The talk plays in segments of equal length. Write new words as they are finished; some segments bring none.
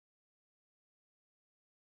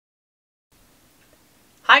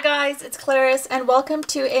Hi guys, it's Clarice and welcome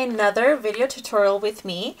to another video tutorial with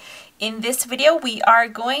me. In this video, we are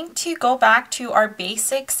going to go back to our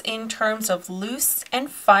basics in terms of loose and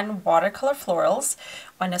fun watercolor florals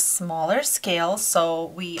on a smaller scale. So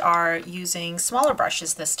we are using smaller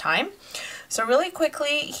brushes this time. So really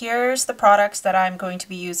quickly, here's the products that I'm going to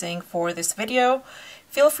be using for this video.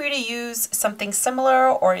 Feel free to use something similar,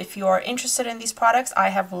 or if you are interested in these products, I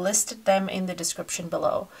have listed them in the description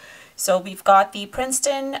below. So we've got the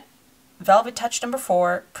Princeton Velvetouch number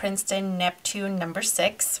 4, Princeton Neptune number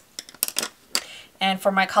 6. And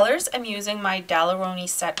for my colors, I'm using my Daler-Rowney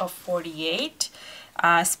set of 48.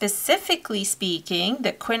 Specifically speaking,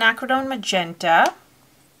 the quinacridone magenta,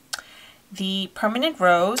 the permanent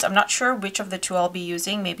rose. I'm not sure which of the two I'll be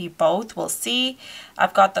using, maybe both, we'll see.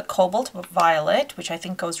 I've got the cobalt violet, which I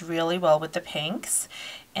think goes really well with the pinks.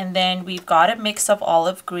 And then we've got a mix of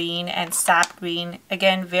olive green and sap green.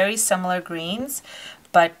 Again, very similar greens,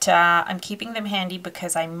 but I'm keeping them handy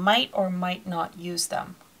because I might or might not use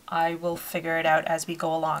them. I will figure it out as we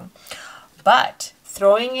go along. But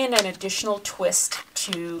throwing in an additional twist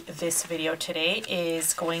to this video today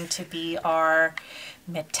is going to be our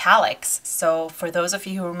metallics. So for those of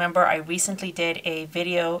you who remember, I recently did a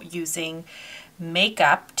video using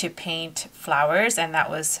makeup to paint flowers, and that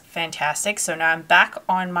was fantastic. So now I'm back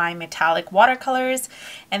on my metallic watercolors,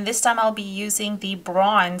 and this time I'll be using the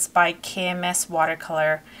bronze by KMS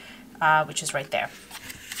Watercolor, which is right there.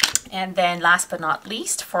 And then last but not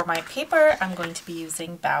least, for my paper, I'm going to be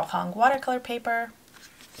using Baohong watercolor paper.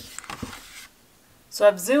 So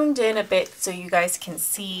I've zoomed in a bit so you guys can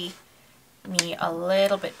see me a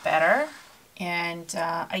little bit better, and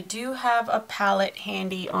I do have a palette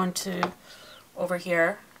handy over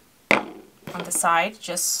here on the side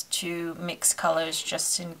just to mix colors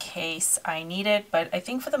just in case I need it. But I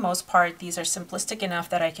think for the most part these are simplistic enough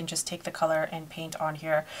that I can just take the color and paint on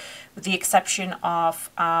here, with the exception of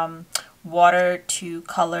water to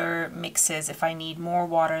color mixes. If I need more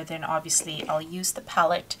water, then obviously I'll use the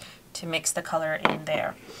palette to mix the color in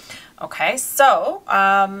there. Okay, so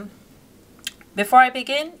before I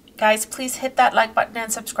begin, guys, please hit that like button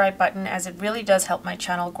and subscribe button, as it really does help my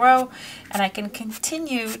channel grow and I can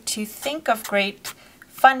continue to think of great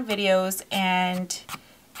fun videos and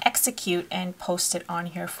execute and post it on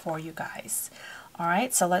here for you guys. All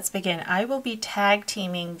right, so let's begin. I will be tag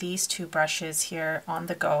teaming these two brushes here on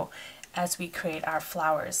the go as we create our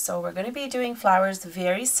flowers. So we're going to be doing flowers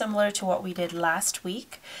very similar to what we did last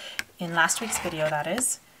week, in last week's video that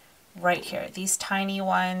is, right here. These tiny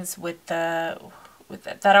ones with that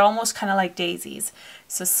are almost kind of like daisies.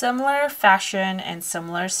 So similar fashion and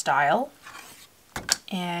similar style.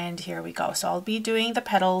 And here we go. So I'll be doing the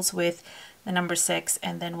petals with the number 6,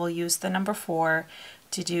 and then we'll use the number 4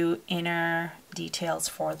 to do inner details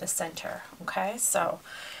for the center. Okay, so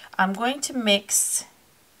I'm going to mix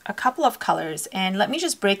a couple of colors, and let me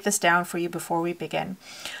just break this down for you before we begin.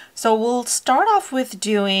 So we'll start off with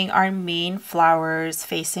doing our main flowers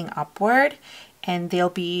facing upward, and they'll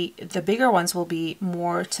be, the bigger ones will be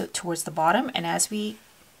more towards the bottom, and as we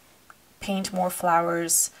paint more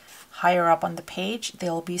flowers higher up on the page,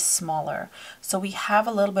 they'll be smaller. So we have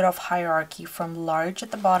a little bit of hierarchy from large at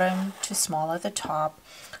the bottom to small at the top.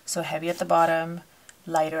 So heavy at the bottom,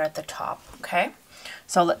 lighter at the top. Okay,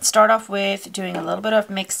 so let's start off with doing a little bit of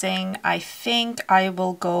mixing. I think I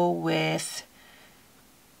will go with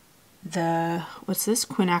the, what's this,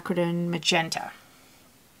 quinacridone magenta.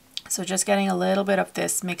 So just getting a little bit of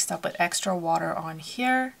this mixed up with extra water on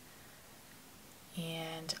here,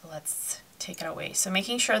 and let's take it away. So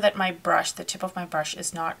making sure that my brush, the tip of my brush,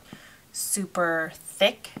 is not super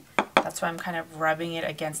thick. That's why I'm kind of rubbing it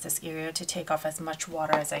against this area to take off as much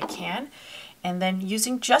water as I can. And then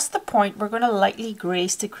using just the point, we're going to lightly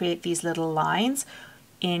graze to create these little lines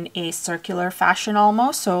in a circular fashion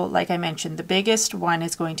almost. So like I mentioned, the biggest one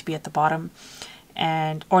is going to be at the bottom,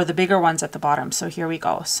 or the bigger ones at the bottom. So here we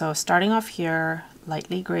go. So starting off here,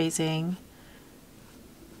 lightly grazing,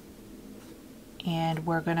 and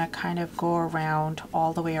we're gonna kind of go around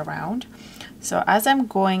all the way around. So as I'm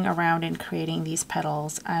going around and creating these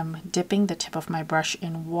petals, I'm dipping the tip of my brush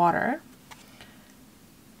in water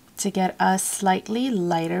to get a slightly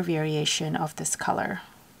lighter variation of this color.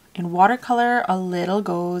 In watercolor, a little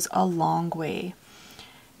goes a long way.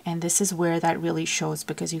 And this is where that really shows,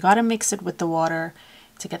 because you got to mix it with the water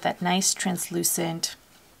to get that nice translucent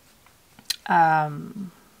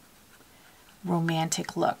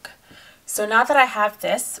romantic look. So now that I have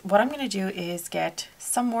this, what I'm going to do is get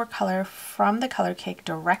some more color from the color cake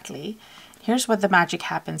directly. Here's what the magic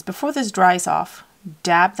happens. Before this dries off,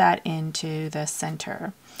 dab that into the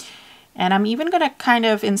center. And I'm even going to kind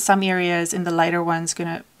of, in some areas, in the lighter ones, going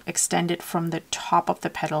to extend it from the top of the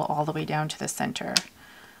petal all the way down to the center.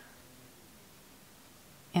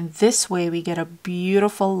 And this way we get a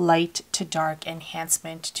beautiful light to dark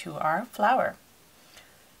enhancement to our flower.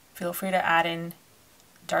 Feel free to add in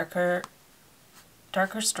darker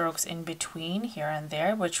strokes in between here and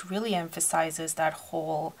there, which really emphasizes that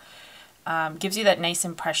whole, gives you that nice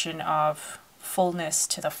impression of fullness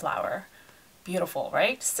to the flower. Beautiful,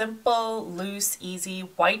 right? Simple, loose, easy.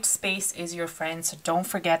 White space is your friend, so don't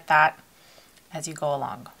forget that as you go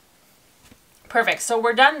along. Perfect. So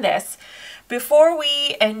we're done this. Before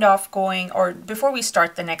we end off going, or before we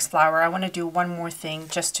start the next flower, I want to do one more thing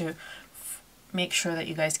just to make sure that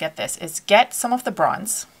you guys get this, is get some of the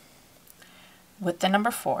bronze with the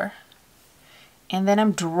number 4. And then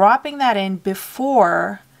I'm dropping that in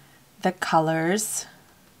before the colors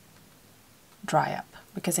dry up.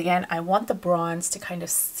 Because again, I want the bronze to kind of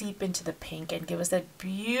seep into the pink and give us that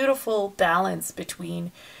beautiful balance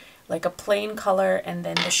between like a plain color and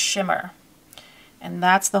then the shimmer. And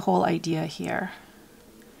that's the whole idea here.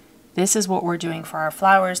 This is what we're doing for our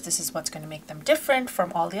flowers. This is what's going to make them different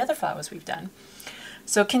from all the other flowers we've done.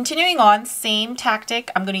 So continuing on, same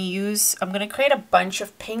tactic. I'm going to create a bunch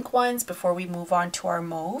of pink ones before we move on to our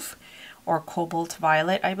mauve or cobalt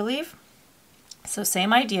violet, I believe. So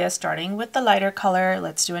same idea, starting with the lighter color.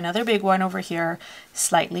 Let's do another big one over here,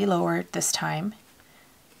 slightly lower this time.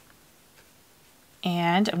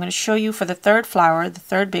 And I'm going to show you for the third flower, the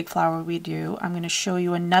third big flower we do, I'm going to show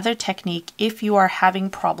you another technique if you are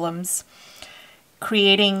having problems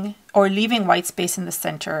creating or leaving white space in the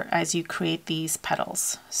center as you create these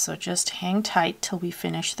petals. So just hang tight till we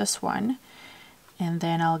finish this one. And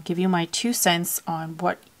then I'll give you my 2 cents on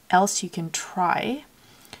what else you can try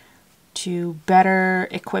to better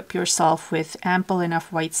equip yourself with ample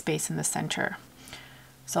enough white space in the center.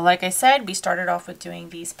 So like I said, we started off with doing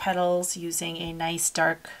these petals using a nice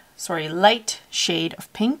light shade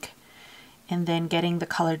of pink, and then getting the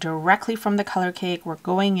color directly from the color cake. We're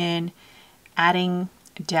going in, adding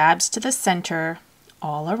dabs to the center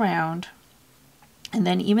all around, and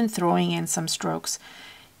then even throwing in some strokes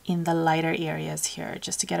in the lighter areas here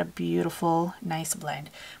just to get a beautiful, nice blend.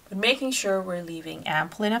 But making sure we're leaving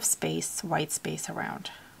ample enough space, white space around.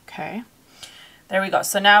 Okay, there we go.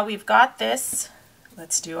 So now we've got this.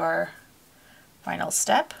 Let's do our final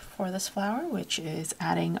step for this flower, which is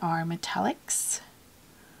adding our metallics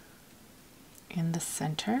in the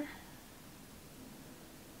center,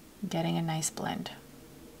 getting a nice blend.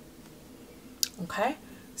 Okay,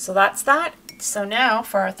 so that's that. So now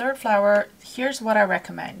for our third flower, here's what I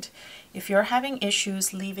recommend. If you're having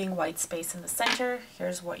issues leaving white space in the center,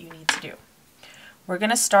 here's what you need to do. We're going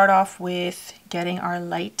to start off with getting our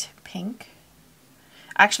light pink.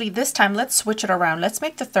 Actually, this time, let's switch it around. Let's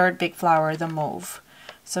make the third big flower the mauve.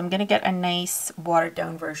 So I'm going to get a nice watered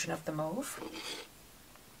down version of the mauve.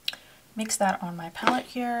 Mix that on my palette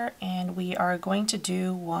here, and we are going to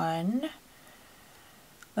do one.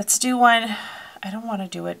 Let's do one. I don't want to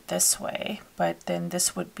do it this way, but then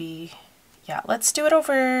this would be, yeah, let's do it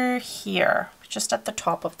over here, just at the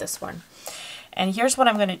top of this one. And here's what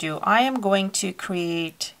I'm going to do. I am going to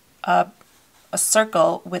create a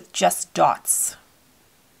circle with just dots.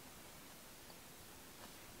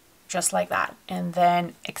 Just like that. And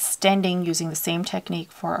then extending using the same technique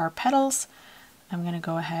for our petals. I'm going to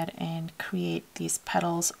go ahead and create these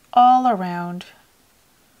petals all around.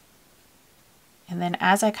 And then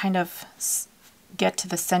as I kind of get to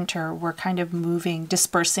the center, we're kind of moving,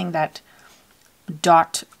 dispersing that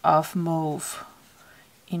dot of mauve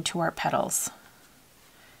into our petals.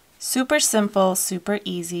 Super simple, super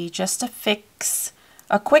easy, just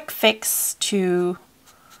a quick fix to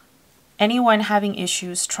anyone having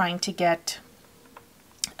issues trying to get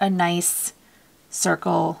a nice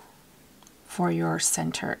circle for your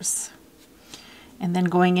centers. And then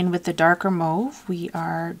going in with the darker mauve, we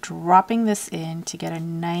are dropping this in to get a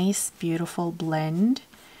nice, beautiful blend.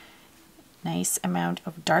 Nice amount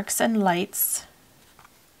of darks and lights.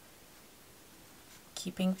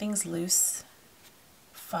 Keeping things loose,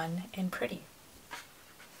 fun, and pretty.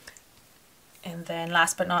 And then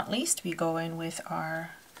last but not least, we go in with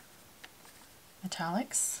our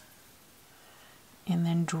metallics. And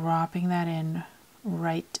then dropping that in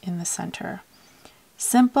right in the center.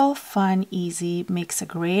 Simple, fun, easy, makes a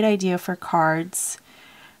great idea for cards,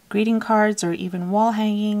 greeting cards, or even wall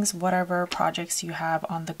hangings, whatever projects you have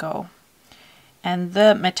on the go. And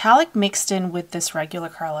the metallic mixed in with this regular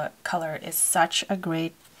color is such a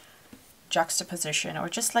great juxtaposition, or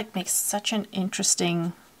just like makes such an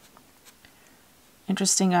interesting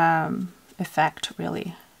effect,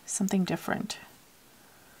 really. Something different.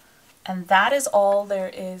 And that is all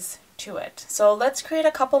there is to it. So let's create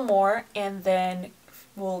a couple more and then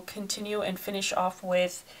we'll continue and finish off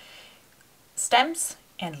with stems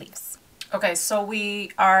and leaves. Okay, so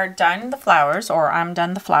we are done the flowers, or I'm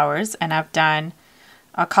done the flowers, and I've done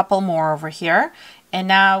a couple more over here. And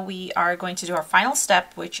now we are going to do our final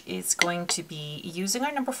step, which is going to be using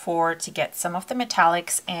our number 4 to get some of the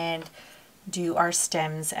metallics and do our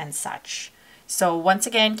stems and such. So once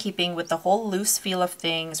again, keeping with the whole loose feel of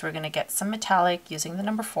things, we're going to get some metallic using the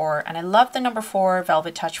number 4. And I love the number 4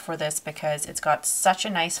 Velvetouch for this because it's got such a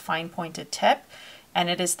nice fine pointed tip, and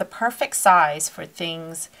it is the perfect size for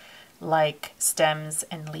things like stems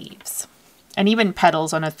and leaves. And even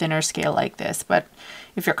petals on a thinner scale like this. But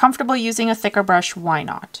if you're comfortable using a thicker brush, why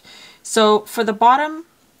not? So for the bottom,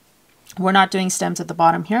 we're not doing stems at the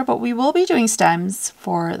bottom here, but we will be doing stems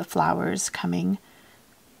for the flowers coming,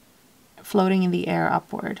 floating in the air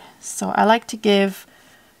upward. So I like to give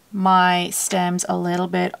my stems a little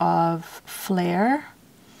bit of flair,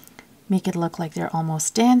 make it look like they're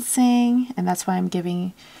almost dancing, and that's why I'm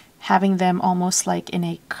having them almost like in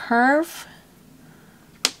a curve.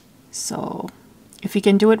 So if you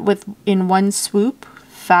can do it in one swoop,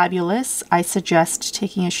 fabulous. I suggest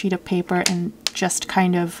taking a sheet of paper and just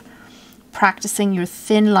kind of practicing your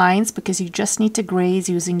thin lines, because you just need to graze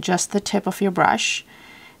using just the tip of your brush.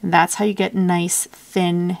 And that's how you get nice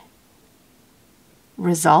thin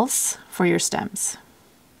results for your stems.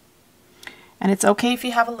 And it's okay if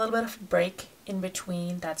you have a little bit of a break in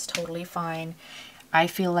between, that's totally fine. I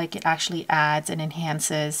feel like it actually adds and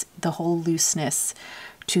enhances the whole looseness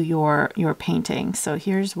to your painting. So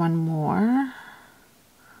here's one more.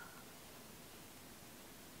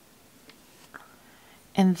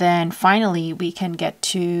 And then finally we can get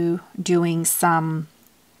to doing some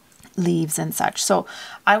leaves and such. So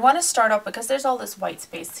I want to start off, because there's all this white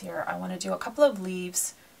space here, I want to do a couple of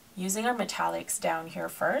leaves using our metallics down here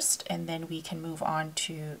first, and then we can move on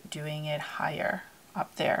to doing it higher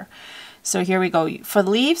up there. So here we go. For the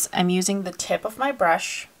leaves, I'm using the tip of my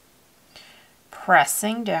brush,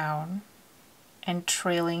 pressing down and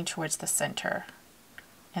trailing towards the center,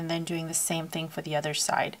 and then doing the same thing for the other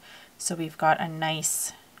side. So we've got a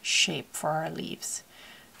nice shape for our leaves.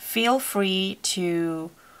 Feel free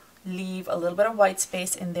to leave a little bit of white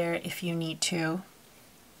space in there if you need to.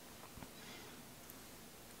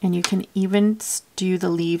 And you can even do the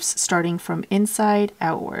leaves starting from inside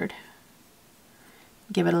outward.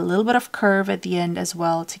 Give it a little bit of curve at the end as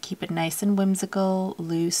well to keep it nice and whimsical,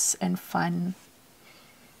 loose and fun.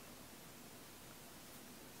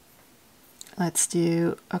 Let's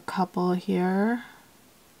do a couple here.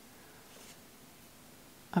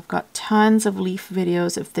 I've got tons of leaf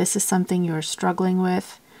videos. If this is something you're struggling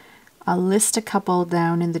with, I'll list a couple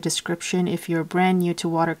down in the description if you're brand new to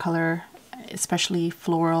watercolor, especially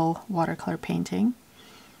floral watercolor painting.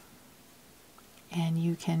 And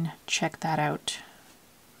you can check that out.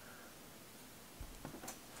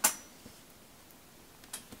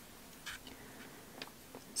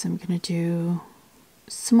 So I'm going to do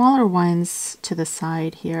smaller ones to the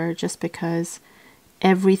side here, just because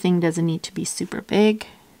everything doesn't need to be super big.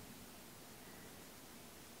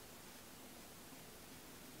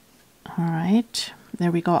 All right,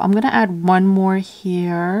 there we go. I'm going to add one more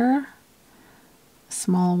here, a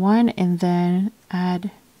small one, and then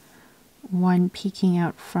add one peeking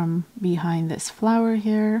out from behind this flower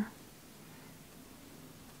here.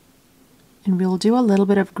 And we'll do a little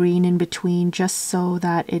bit of green in between just so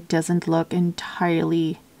that it doesn't look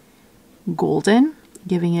entirely golden,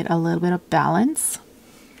 giving it a little bit of balance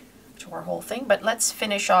to our whole thing. But let's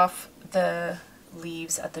finish off the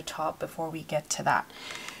leaves at the top before we get to that.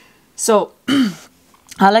 So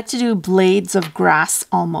I like to do blades of grass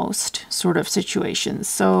almost sort of situations.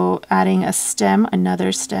 So adding a stem,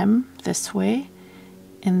 another stem this way,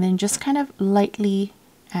 and then just kind of lightly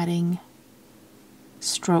adding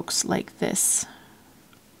strokes like this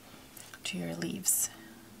to your leaves.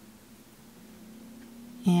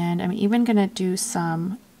 And I'm even going to do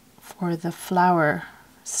some for the flower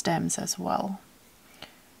stems as well.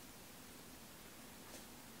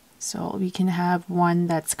 So we can have one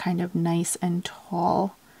that's kind of nice and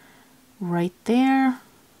tall right there.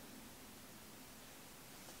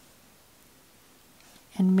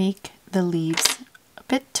 And make the leaves a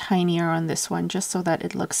bit tinier on this one, just so that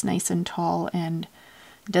it looks nice and tall and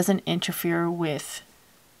doesn't interfere with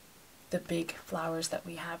the big flowers that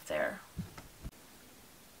we have there.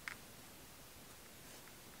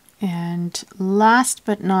 And last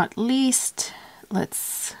but not least,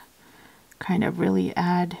 let's kind of really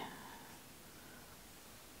add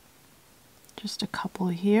just a couple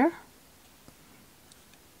here.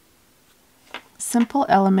 simple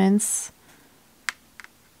elements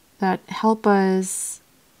that help us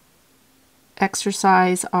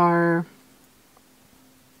exercise our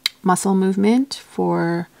muscle movement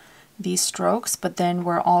for these strokes, but then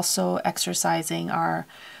we're also exercising our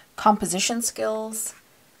composition skills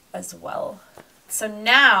as well. So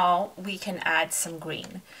now we can add some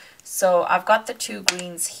green. So I've got the two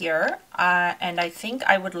greens here, and I think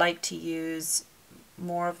I would like to use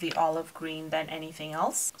more of the olive green than anything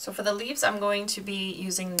else. So for the leaves, I'm going to be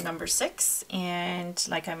using number 6, and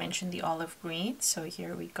like I mentioned, the olive green. So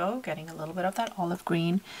here we go, getting a little bit of that olive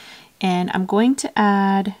green, and I'm going to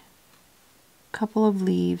add a couple of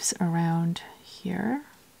leaves around here.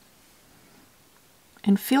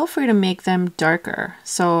 And feel free to make them darker.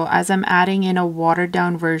 So as I'm adding in a watered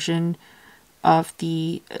down version of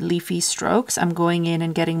the leafy strokes, I'm going in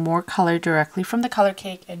and getting more color directly from the color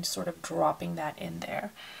cake and sort of dropping that in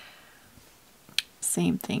there.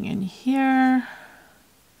 Same thing in here.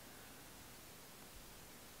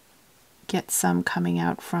 Get some coming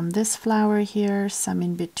out from this flower here, some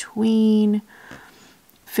in between.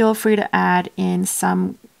 Feel free to add in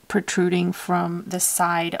some protruding from the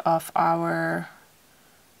side of our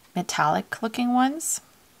metallic looking ones.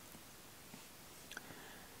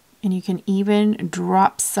 And you can even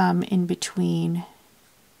drop some in between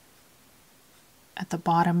at the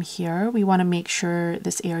bottom here. We want to make sure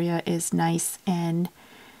this area is nice and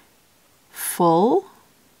full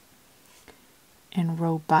and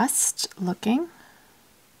robust looking.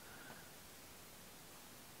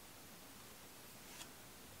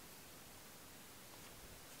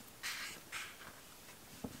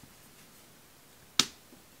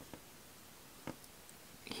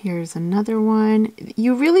 Here's another one.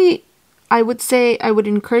 You really, I would say, I would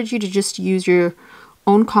encourage you to just use your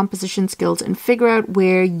own composition skills and figure out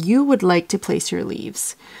where you would like to place your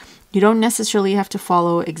leaves. You don't necessarily have to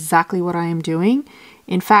follow exactly what I am doing.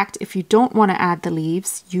 In fact, if you don't want to add the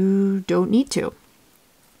leaves, you don't need to.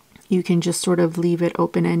 You can just sort of leave it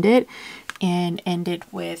open-ended and end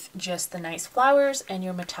it with just the nice flowers and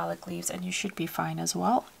your metallic leaves, and you should be fine as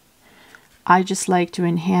well. I just like to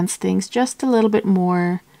enhance things just a little bit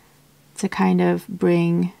more to kind of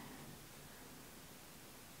bring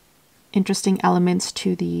interesting elements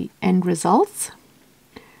to the end results.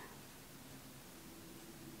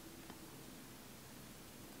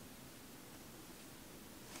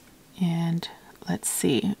 And let's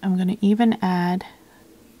see, I'm going to even add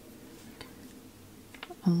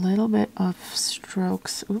a little bit of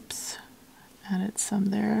strokes. Oops, added some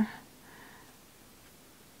there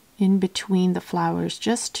in between the flowers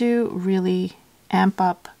just to really amp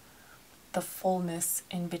up the fullness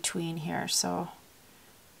in between here. So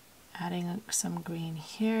adding some green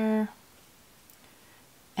here.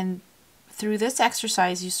 And through this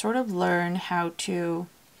exercise, you sort of learn how to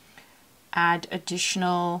add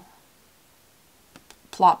additional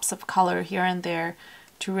plops of color here and there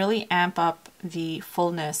to really amp up the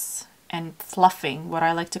fullness and fluffing, what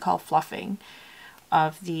I like to call fluffing,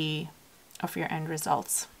 of your end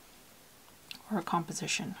results or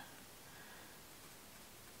composition.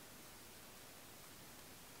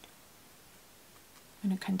 I'm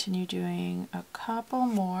going to continue doing a couple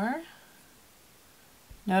more.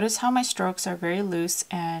 Notice how my strokes are very loose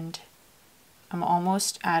and I'm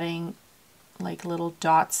almost adding like little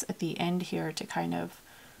dots at the end here to kind of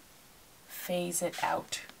phase it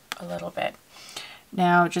out a little bit.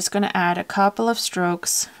 Now just going to add a couple of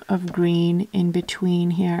strokes of green in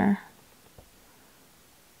between here.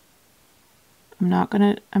 I'm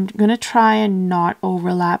gonna try and not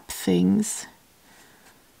overlap things.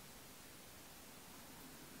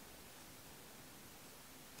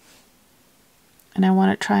 And I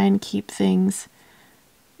want to try and keep things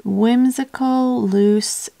whimsical,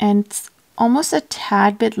 loose, and almost a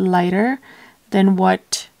tad bit lighter than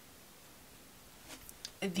what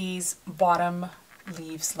these bottom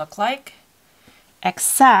leaves look like.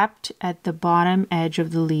 Except at the bottom edge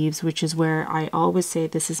of the leaves, which is where I always say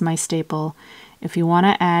this is my staple. If you want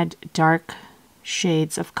to add dark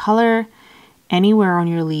shades of color anywhere on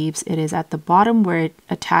your leaves, it is at the bottom where it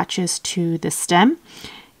attaches to the stem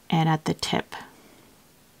and at the tip.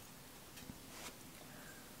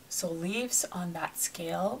 So leaves on that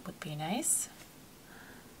scale would be nice.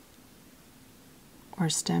 Or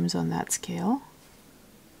stems on that scale.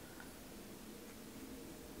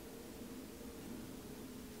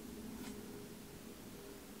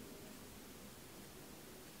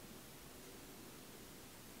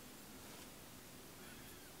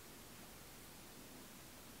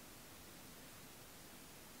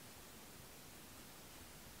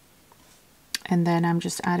 And then I'm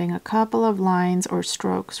just adding a couple of lines or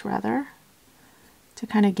strokes rather to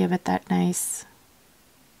kind of give it that nice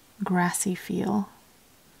grassy feel.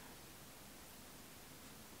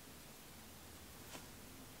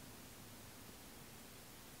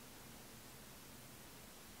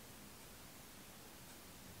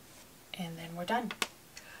 And then we're done.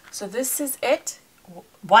 So this is it.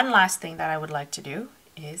 One last thing that I would like to do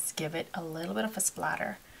is give it a little bit of a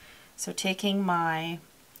splatter. So taking my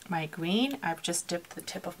green, I've just dipped the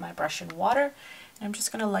tip of my brush in water, and I'm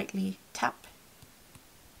just going to lightly tap.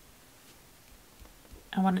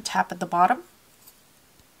 I want to tap at the bottom.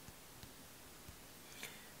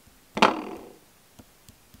 I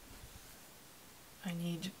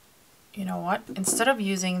need, you know what, instead of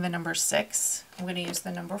using the number 6, I'm going to use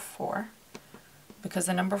the number 4, because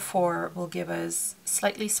the number 4 will give us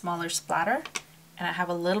slightly smaller splatter, and I have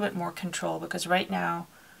a little bit more control, because right now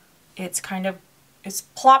it's it's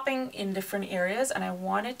plopping in different areas, and I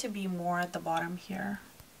want it to be more at the bottom here.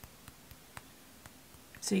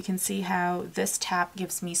 So you can see how this tap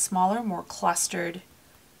gives me smaller, more clustered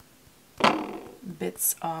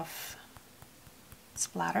bits of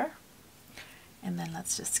splatter. And then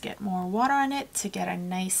let's just get more water on it to get a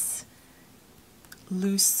nice,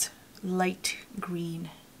 loose, light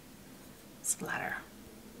green splatter.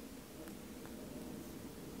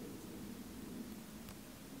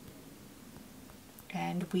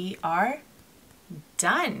 And we are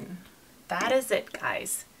done. That is it,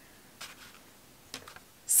 guys.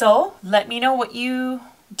 So let me know what you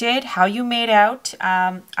did, how you made out.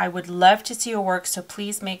 I would love to see your work, so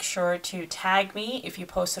please make sure to tag me if you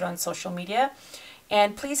post it on social media.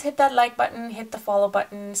 And please hit that like button, hit the follow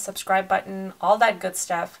button, subscribe button, all that good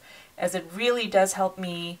stuff, as it really does help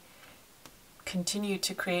me continue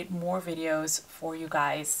to create more videos for you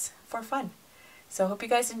guys for fun. So I hope you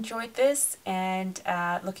guys enjoyed this, and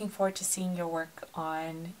looking forward to seeing your work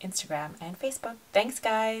on Instagram and Facebook. Thanks,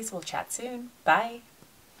 guys. We'll chat soon. Bye.